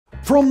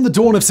From the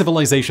dawn of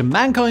civilization,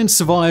 mankind's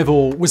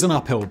survival was an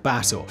uphill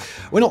battle.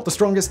 We're not the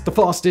strongest, the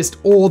fastest,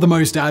 or the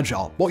most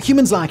agile. What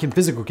humans lack in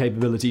physical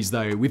capabilities,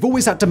 though, we've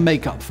always had to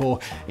make up for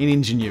in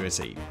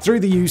ingenuity.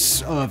 Through the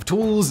use of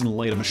tools and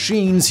later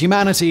machines,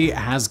 humanity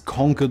has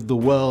conquered the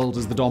world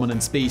as the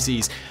dominant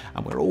species,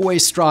 and we're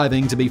always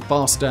striving to be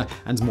faster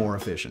and more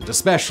efficient,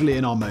 especially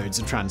in our modes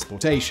of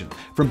transportation.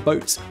 From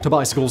boats to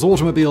bicycles,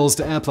 automobiles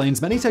to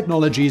airplanes, many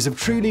technologies have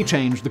truly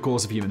changed the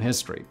course of human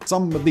history.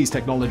 Some of these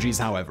technologies,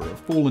 however, have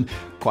fallen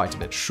quite a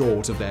bit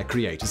short of their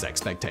creators'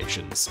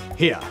 expectations.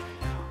 Here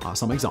are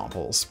some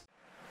examples.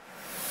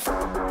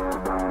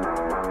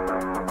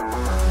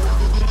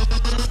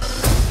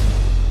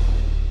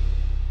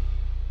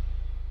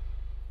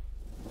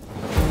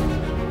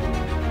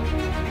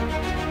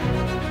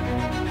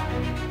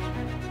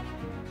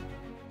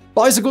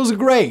 Bicycles are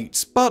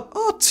great, but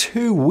are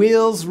two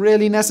wheels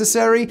really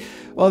necessary?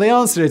 Well, the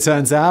answer, it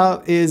turns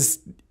out, is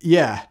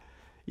yeah.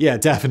 Yeah,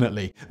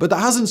 definitely. But that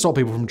hasn't stopped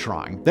people from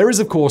trying. There is,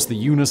 of course,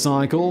 the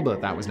unicycle, but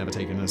that was never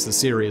taken as a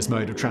serious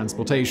mode of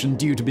transportation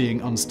due to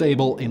being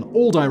unstable in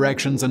all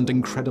directions and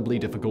incredibly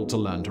difficult to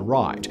learn to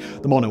ride.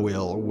 The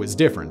monowheel was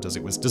different, as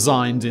it was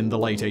designed in the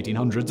late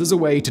 1800s as a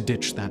way to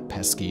ditch that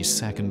pesky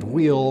second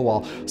wheel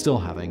while still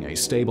having a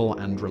stable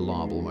and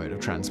reliable mode of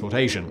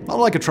transportation.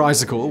 Unlike a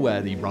tricycle,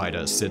 where the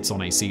rider sits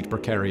on a seat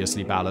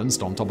precariously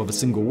balanced on top of a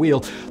single wheel,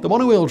 the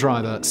monowheel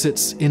driver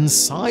sits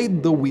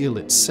inside the wheel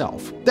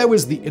itself. There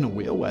was the inner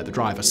wheel, where the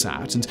driver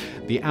sat, and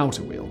the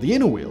outer wheel. The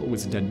inner wheel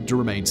was intended to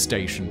remain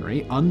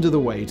stationary under the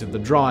weight of the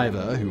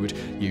driver, who would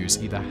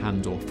use either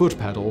hand or foot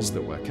pedals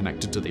that were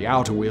connected to the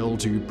outer wheel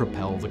to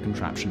propel the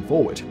contraption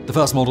forward. The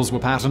first models were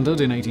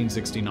patented in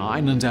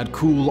 1869 and had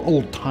cool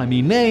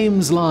old-timey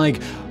names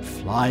like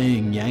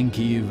Flying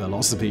Yankee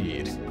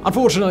Velocipede.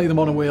 Unfortunately, the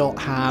monowheel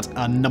had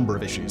a number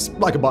of issues.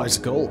 Like a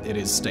bicycle, it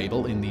is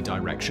stable in the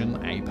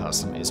direction a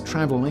person is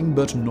traveling,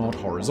 but not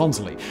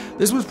horizontally.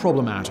 This was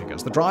problematic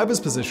as the driver's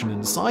position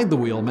inside the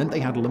wheel meant they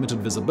had limited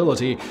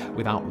visibility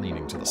without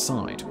leaning to the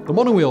side. The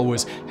monowheel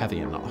was heavy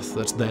enough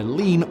that their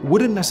lean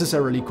wouldn't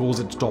necessarily cause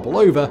it to topple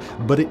over,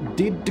 but it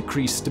did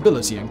decrease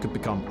stability and could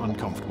become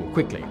uncomfortable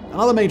quickly.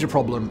 Another major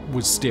problem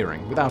was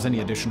steering. Without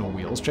any additional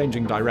wheels,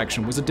 changing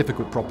direction was a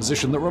difficult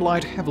proposition that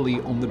relied heavily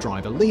on the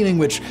driver leaning,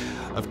 which,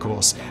 of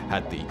course,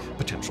 had the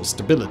potential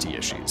stability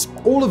issues.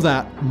 All of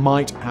that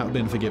might have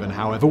been forgiven,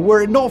 however,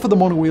 were it not for the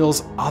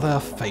monowheel's other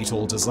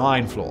fatal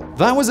design flaw.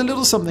 That was a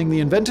little something the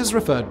inventors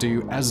referred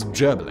to as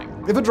gerbling.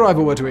 If a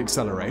driver were to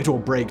accelerate or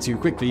brake too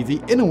quickly,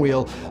 the inner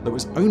wheel that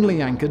was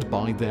only anchored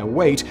by their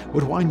weight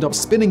would wind up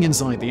spinning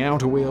inside the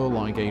outer wheel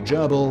like a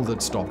gerbil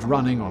that stopped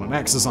running on an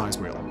exercise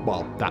wheel.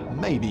 While that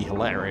may be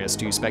hilarious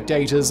to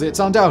spectators, it's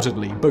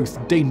undoubtedly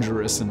both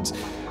dangerous and,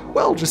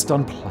 well, just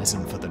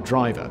unpleasant for the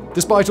driver.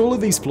 Despite all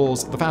of these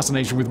flaws, the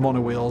fascination with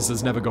monowheels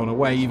has never gone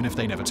away, even if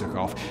they never took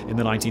off. In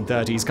the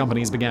 1930s,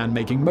 companies began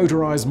making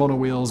motorized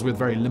monowheels with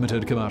very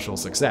limited commercial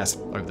success.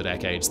 Over the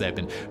decades, they've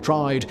been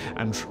tried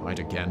and tried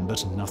again,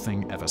 but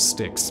nothing ever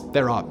sticks.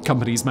 There are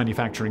companies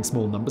manufacturing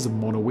small numbers of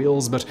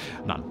monowheels, but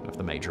none of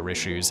the major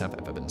issues have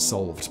ever been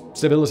solved.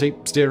 Stability,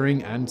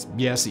 steering, and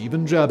yes,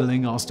 even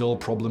gerbling are still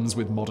problems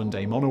with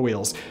modern-day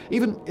monowheels.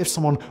 Even if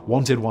someone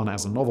wanted one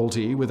as a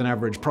novelty with an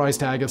average price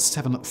tag of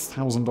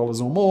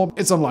 $7,000 or more,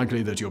 it's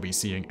unlikely that you'll be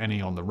seeing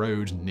any on the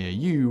road near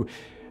you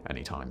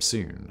anytime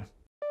soon.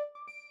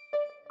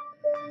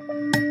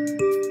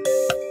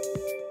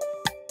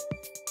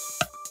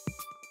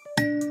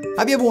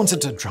 Have you ever wanted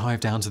to drive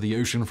down to the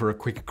ocean for a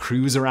quick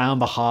cruise around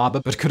the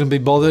harbor but couldn't be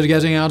bothered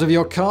getting out of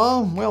your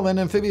car? Well, then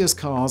amphibious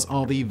cars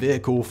are the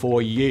vehicle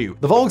for you.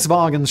 The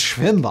Volkswagen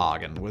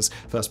Schwimmwagen was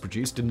first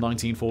produced in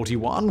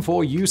 1941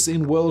 for use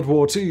in World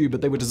War II,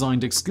 but they were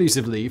designed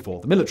exclusively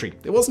for the military.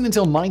 It wasn't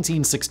until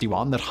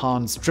 1961 that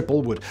Hans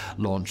Trippel would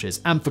launch his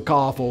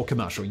Amphicar for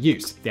commercial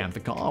use. The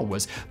Amphicar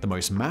was the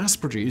most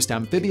mass-produced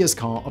amphibious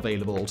car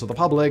available to the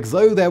public,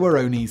 though there were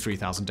only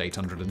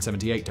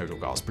 3,878 total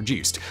cars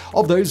produced.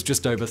 Of those,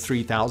 just over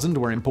 3,000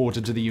 were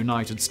imported to the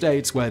United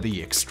States, where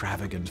the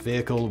extravagant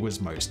vehicle was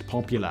most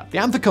popular. The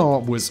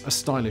Amphicar was a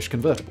stylish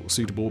convertible,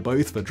 suitable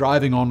both for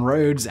driving on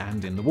roads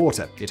and in the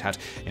water. It had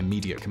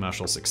immediate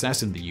commercial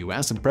success in the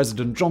US, and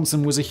President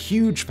Johnson was a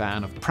huge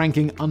fan of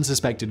pranking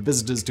unsuspected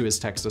visitors to his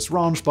Texas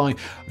ranch by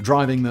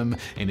driving them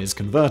in his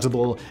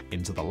convertible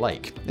into the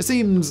lake. It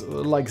seemed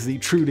like the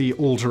truly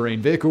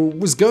all-terrain vehicle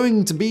was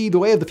going to be the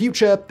way of the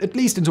future, at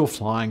least until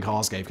flying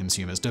cars gave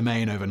consumers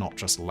domain over not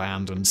just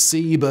land and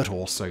sea, but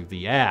also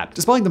the air.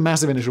 Despite the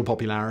massive initial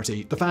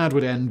popularity, the fad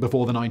would end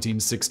before the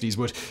 1960s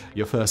would.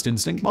 Your first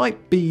instinct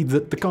might be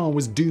that the car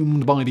was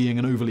doomed by being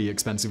an overly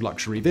expensive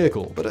luxury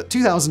vehicle, but at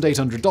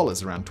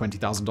 $2,800, around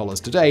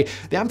 $20,000 today,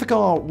 the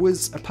Amphicar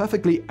was a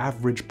perfectly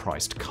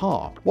average-priced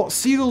car. What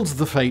sealed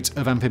the fate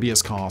of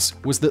amphibious cars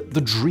was that the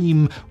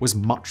dream was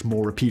much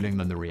more appealing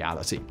than the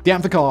reality. The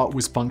Amphicar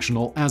was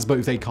functional as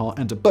both a car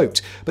and a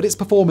boat, but its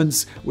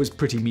performance was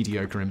pretty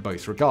mediocre in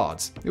both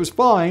regards. It was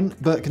fine,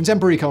 but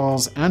contemporary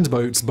cars and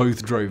boats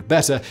both drove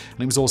better,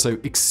 and it was also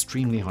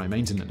extremely high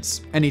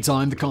maintenance.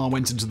 Anytime the car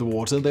went into the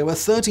water, there were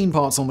 13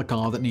 parts on the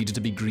car that needed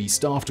to be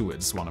greased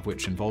afterwards, one of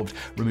which involved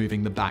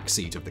removing the back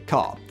seat of the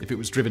car. If it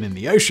was driven in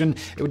the ocean,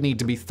 it would need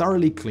to be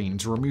thoroughly cleaned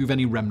to remove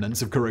any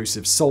remnants of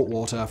corrosive salt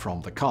water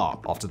from the car.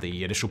 After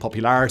the initial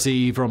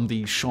popularity from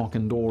the shock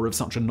and awe of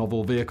such a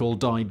novel vehicle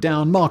died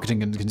down,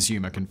 marketing and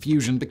consumer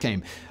confusion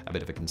became a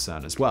bit of a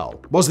concern as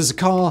well. Was this a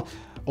car?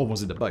 Or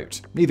was it a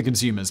boat? Neither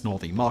consumers nor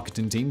the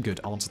marketing team could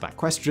answer that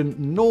question,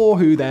 nor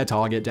who their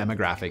target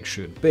demographic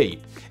should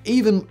be.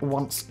 Even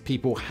once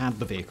people had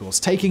the vehicles,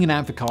 taking an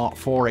Amphicar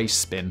for a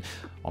spin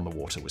on the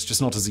water was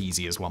just not as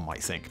easy as one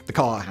might think. The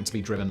car had to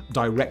be driven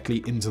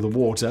directly into the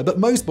water, but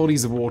most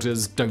bodies of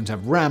waters don't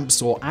have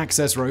ramps or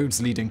access roads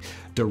leading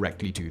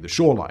directly to the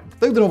shoreline.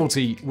 Though the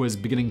novelty was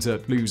beginning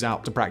to lose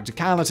out to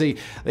practicality,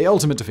 the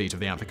ultimate defeat of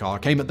the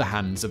Amphicar came at the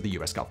hands of the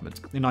US government.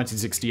 In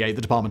 1968,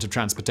 the Department of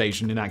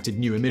Transportation enacted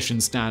new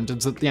emission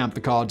standards that the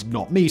Amphicar did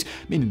not meet,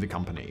 meaning the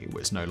company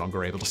was no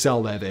longer able to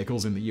sell their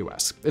vehicles in the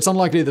US. It's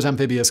unlikely that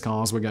amphibious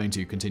cars were going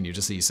to continue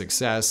to see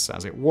success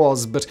as it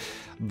was, but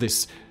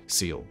this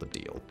sealed the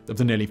deal. Of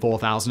the nearly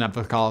 4,000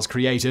 Amphicars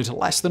created,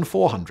 less than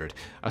 400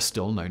 are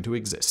still known to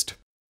exist.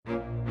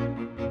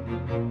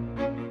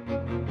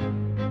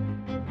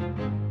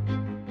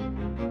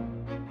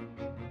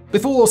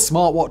 Before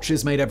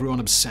smartwatches made everyone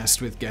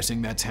obsessed with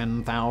getting their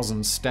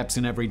 10,000 steps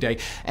in every day,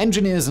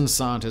 engineers and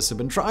scientists have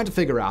been trying to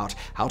figure out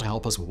how to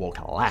help us walk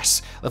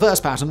less. The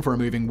first patent for a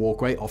moving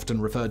walkway, often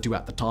referred to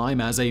at the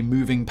time as a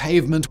moving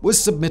pavement,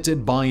 was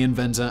submitted by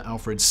inventor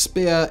Alfred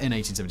Speer in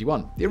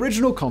 1871. The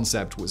original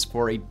concept was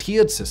for a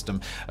tiered system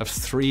of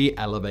 3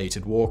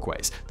 elevated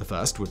walkways. The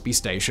first would be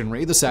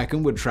stationary, the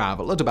second would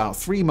travel at about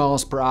 3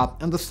 miles per hour,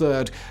 and the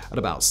third at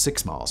about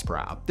 6 miles per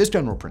hour. This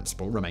general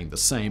principle remained the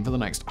same for the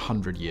next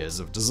 100 years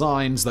of design,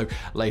 though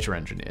later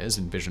engineers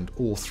envisioned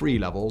all 3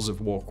 levels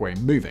of walkway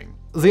moving.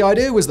 The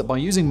idea was that by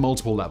using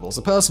multiple levels,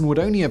 a person would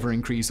only ever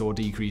increase or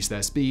decrease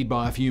their speed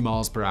by a few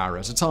miles per hour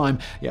at a time,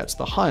 yet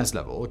the highest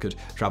level could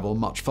travel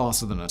much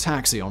faster than a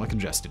taxi on a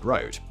congested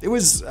road. It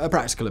was a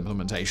practical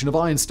implementation of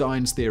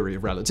Einstein's theory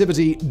of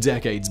relativity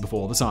decades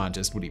before the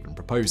scientist would even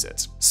propose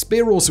it.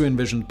 Speer also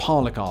envisioned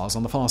parlor cars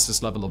on the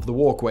fastest level of the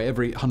walkway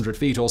every 100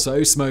 feet or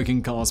so,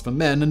 smoking cars for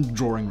men and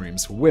drawing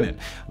rooms for women.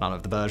 None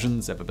of the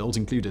versions ever built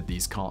included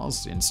these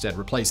cars, instead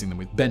replacing them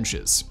with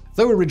benches.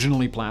 Though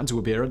originally planned to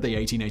appear at the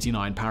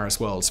 1889 Paris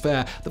World's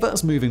Fair, the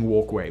first moving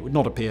walkway would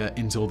not appear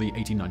until the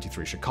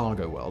 1893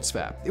 Chicago World's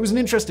Fair. It was an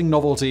interesting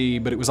novelty,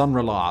 but it was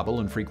unreliable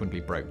and frequently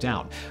broke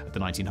down. At the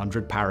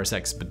 1900 Paris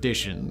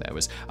Expedition, there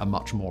was a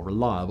much more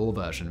reliable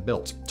version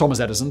built. Thomas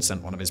Edison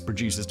sent one of his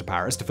producers to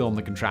Paris to film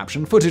the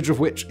contraption, footage of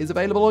which is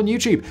available on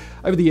YouTube.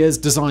 Over the years,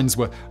 designs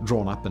were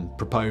drawn up and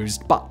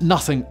proposed, but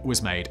nothing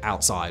was made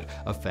outside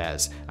of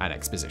fairs and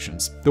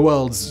expositions. The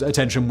world's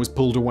attention was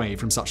pulled away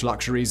from such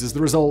luxuries as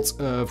the result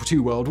of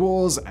 2 world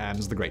wars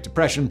and the Great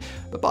Depression,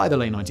 but by the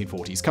late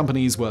 1940s,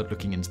 companies were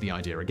looking into the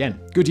idea again.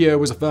 Goodyear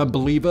was a firm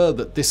believer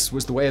that this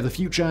was the way of the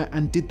future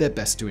and did their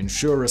best to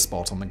ensure a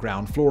spot on the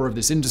ground floor of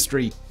this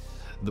industry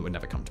that would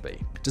never come to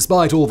be.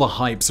 Despite all the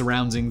hype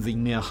surrounding the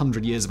near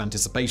 100 years of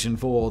anticipation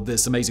for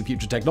this amazing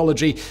future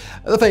technology,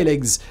 the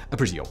failings are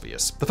pretty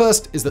obvious. The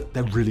first is that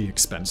they're really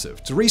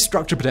expensive. To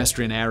restructure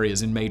pedestrian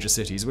areas in major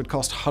cities would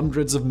cost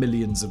hundreds of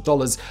millions of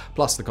dollars,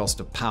 plus the cost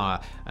of power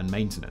and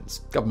maintenance.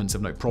 Governments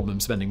have no problem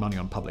spending money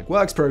on public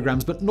works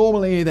programs, but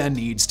normally there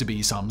needs to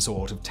be some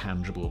sort of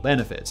tangible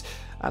benefit.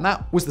 And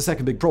that was the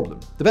second big problem.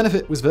 The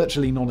benefit was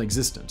virtually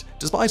non-existent.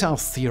 Despite how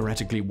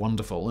theoretically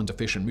wonderful and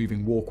efficient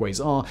moving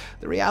walkways are,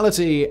 the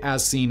reality,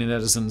 as seen in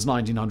Edison's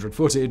 1900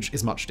 footage,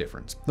 is much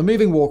different. The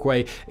moving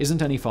walkway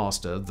isn't any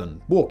faster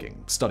than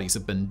walking. Studies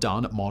have been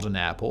done at modern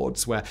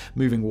airports where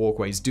moving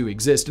walkways do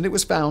exist, and it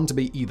was found to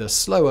be either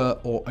slower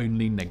or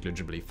only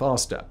negligibly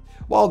faster.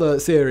 While the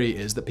theory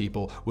is that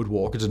people would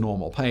walk at a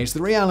normal pace,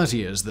 the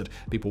reality is that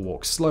people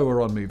walk slower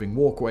on moving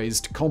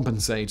walkways to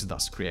compensate,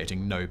 thus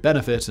creating no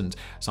benefit and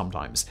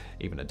sometimes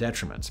even a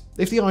detriment.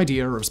 If the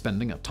idea of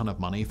spending a ton of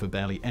money for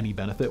barely any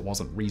benefit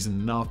wasn't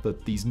reason enough for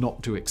these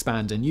not to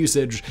expand in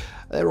usage,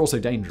 they're also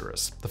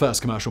dangerous. The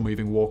first commercial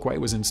moving walkway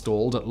was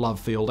installed at Love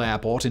Field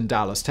Airport in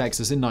Dallas,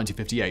 Texas in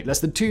 1958. Less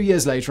than 2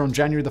 years later, on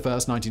January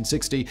 1st,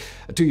 1960,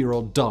 a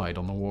 2-year-old died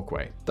on the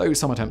walkway. Though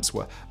some attempts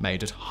were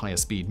made at higher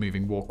speed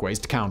moving walkways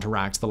to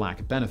counteract the lack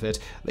of benefit,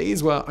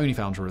 these were only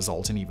found to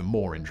result in even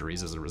more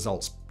injuries as a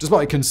result.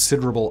 Despite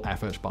considerable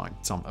effort by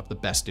some of the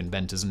best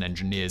inventors and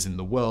engineers in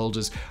the world,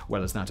 as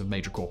well as that of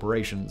major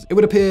corporations, it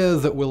would appear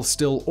that we'll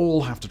still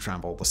all have to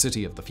travel the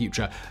city of the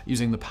future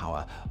using the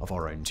power of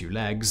our own 2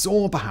 legs,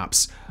 or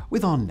perhaps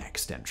with our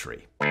next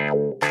entry.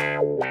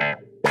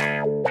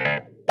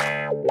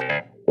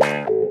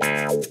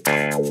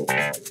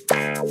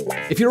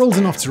 If you're old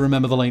enough to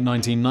remember the late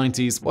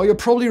 1990s, well, you'll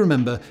probably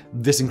remember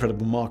this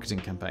incredible marketing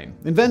campaign.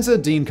 Inventor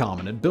Dean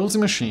Carman had built a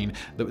machine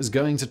that was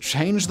going to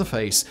change the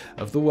face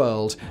of the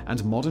world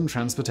and modern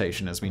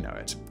transportation as we know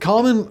it.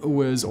 Carman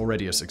was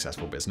already a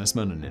successful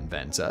businessman and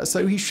inventor,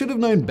 so he should have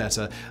known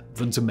better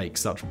than to make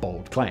such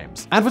bold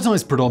claims.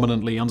 Advertised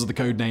predominantly under the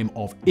codename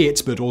of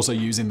IT, but also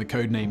using the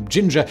codename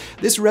Ginger,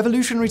 this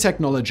revolutionary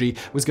technology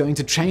was going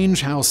to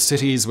change how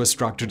cities were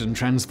structured and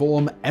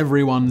transform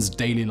everyone's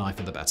daily life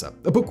for the better.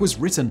 A book was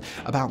written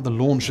about the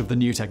launch of the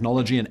new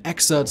technology, and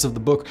excerpts of the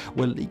book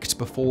were leaked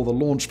before the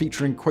launch,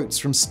 featuring quotes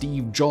from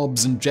Steve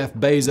Jobs and Jeff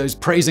Bezos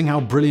praising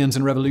how brilliant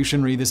and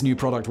revolutionary this new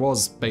product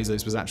was.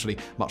 Bezos was actually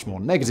much more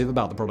negative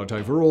about the product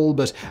overall,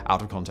 but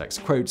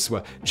out-of-context quotes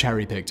were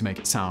cherry-picked to make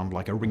it sound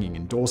like a ringing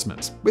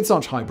endorsement. With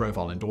such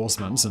high-profile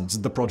endorsements and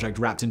the project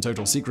wrapped in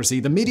total secrecy,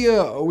 the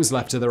media was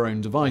left to their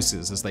own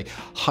devices as they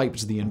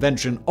hyped the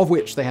invention, of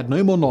which they had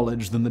no more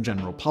knowledge than the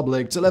general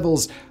public, to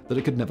levels that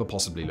it could never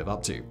possibly live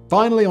up to.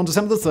 Finally, on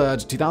December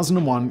 3rd, 2001,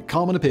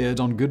 Carman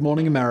appeared on Good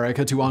Morning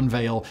America to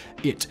unveil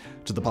it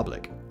to the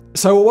public.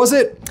 So what was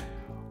it?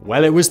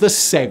 Well, it was the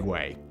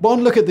Segway.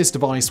 One look at this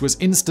device was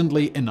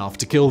instantly enough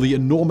to kill the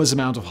enormous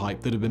amount of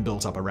hype that had been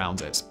built up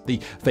around it.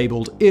 The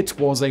fabled IT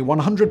was a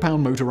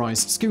 100-pound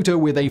motorized scooter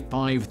with a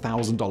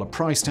 $5,000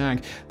 price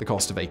tag, the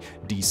cost of a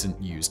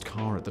decent used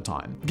car at the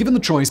time. Given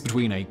the choice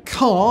between a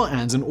car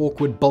and an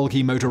awkward,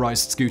 bulky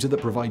motorized scooter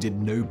that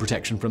provided no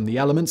protection from the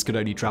elements, could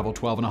only travel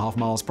 12.5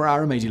 miles per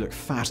hour, and made you look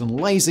fat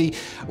and lazy,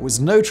 was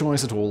no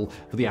choice at all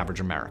for the average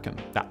American.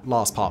 That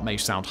last part may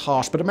sound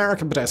harsh, but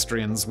American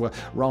pedestrians were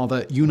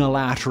rather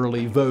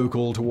unilaterally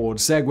vocal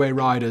towards Segway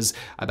riders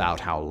about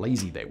how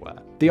lazy they were.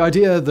 The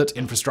idea that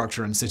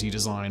infrastructure and city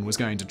design was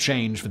going to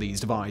change for these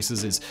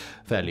devices is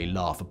fairly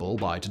laughable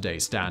by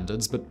today's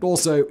standards, but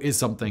also is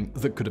something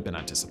that could have been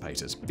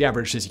anticipated. The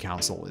average city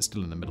council is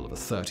still in the middle of a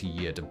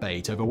 30-year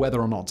debate over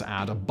whether or not to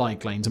add a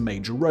bike lane to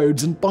major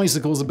roads, and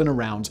bicycles have been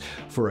around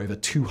for over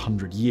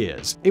 200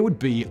 years. It would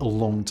be a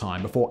long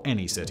time before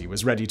any city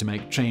was ready to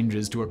make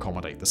changes to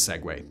accommodate the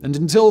Segway. And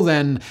until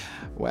then,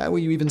 where were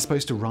you even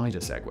supposed to ride a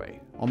Segway?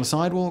 On the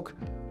sidewalk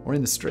or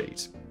in the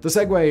street? The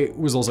Segway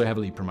was also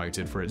heavily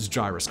promoted for its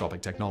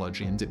gyroscopic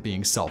technology and it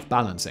being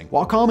self-balancing.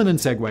 While Carman and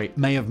Segway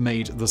may have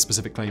made the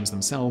specific claims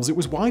themselves, it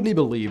was widely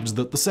believed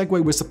that the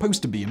Segway was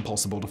supposed to be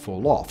impossible to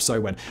fall off.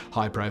 So when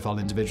high-profile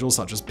individuals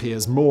such as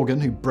Piers Morgan,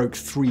 who broke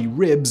 3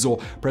 ribs, or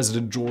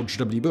President George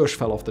W. Bush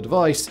fell off the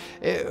device,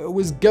 it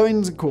was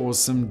going to cause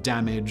some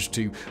damage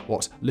to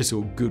what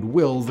little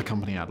goodwill the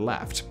company had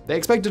left. They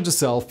expected to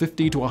sell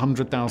 50 to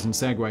 100,000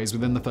 Segways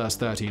within the first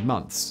 13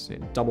 months.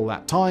 In double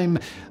that time,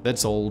 they'd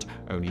sold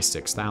only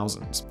 6,000.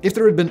 If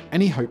there had been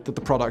any hope that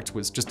the product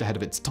was just ahead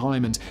of its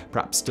time and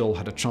perhaps still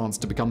had a chance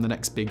to become the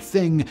next big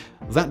thing,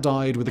 that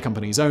died with the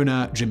company's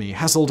owner, Jimmy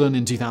Heselden,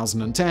 in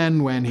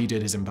 2010 when he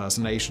did his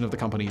impersonation of the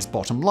company's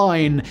bottom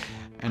line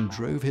and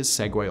drove his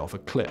Segway off a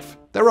cliff.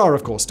 There are,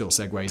 of course, still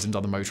Segways and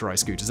other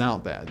motorized scooters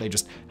out there. They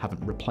just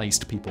haven't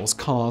replaced people's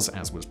cars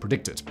as was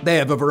predicted. They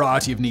have a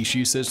variety of niche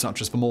uses, such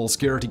as for mall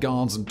security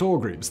guards and tour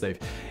groups. They've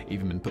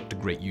even been put to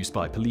great use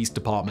by police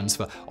departments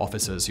for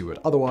officers who would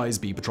otherwise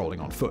be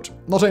patrolling on foot.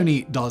 Not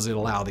only does it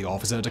allow the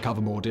officer to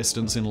cover more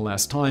distance in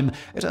less time,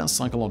 it has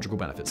psychological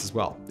benefits as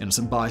well.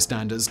 Innocent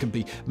bystanders can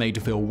be made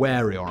to feel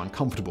wary or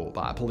uncomfortable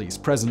by a police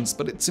presence,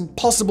 but it's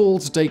impossible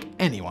to take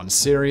anyone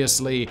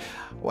seriously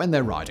when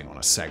they're riding on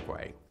a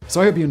Segway. So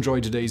I hope you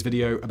enjoyed today's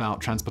video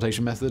about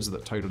transportation methods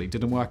that totally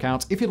didn't work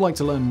out. If you'd like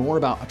to learn more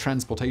about a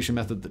transportation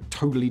method that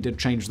totally did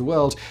change the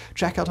world,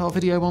 check out our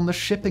video on the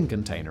shipping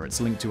container. It's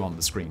linked to on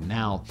the screen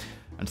now.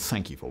 And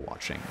thank you for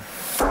watching.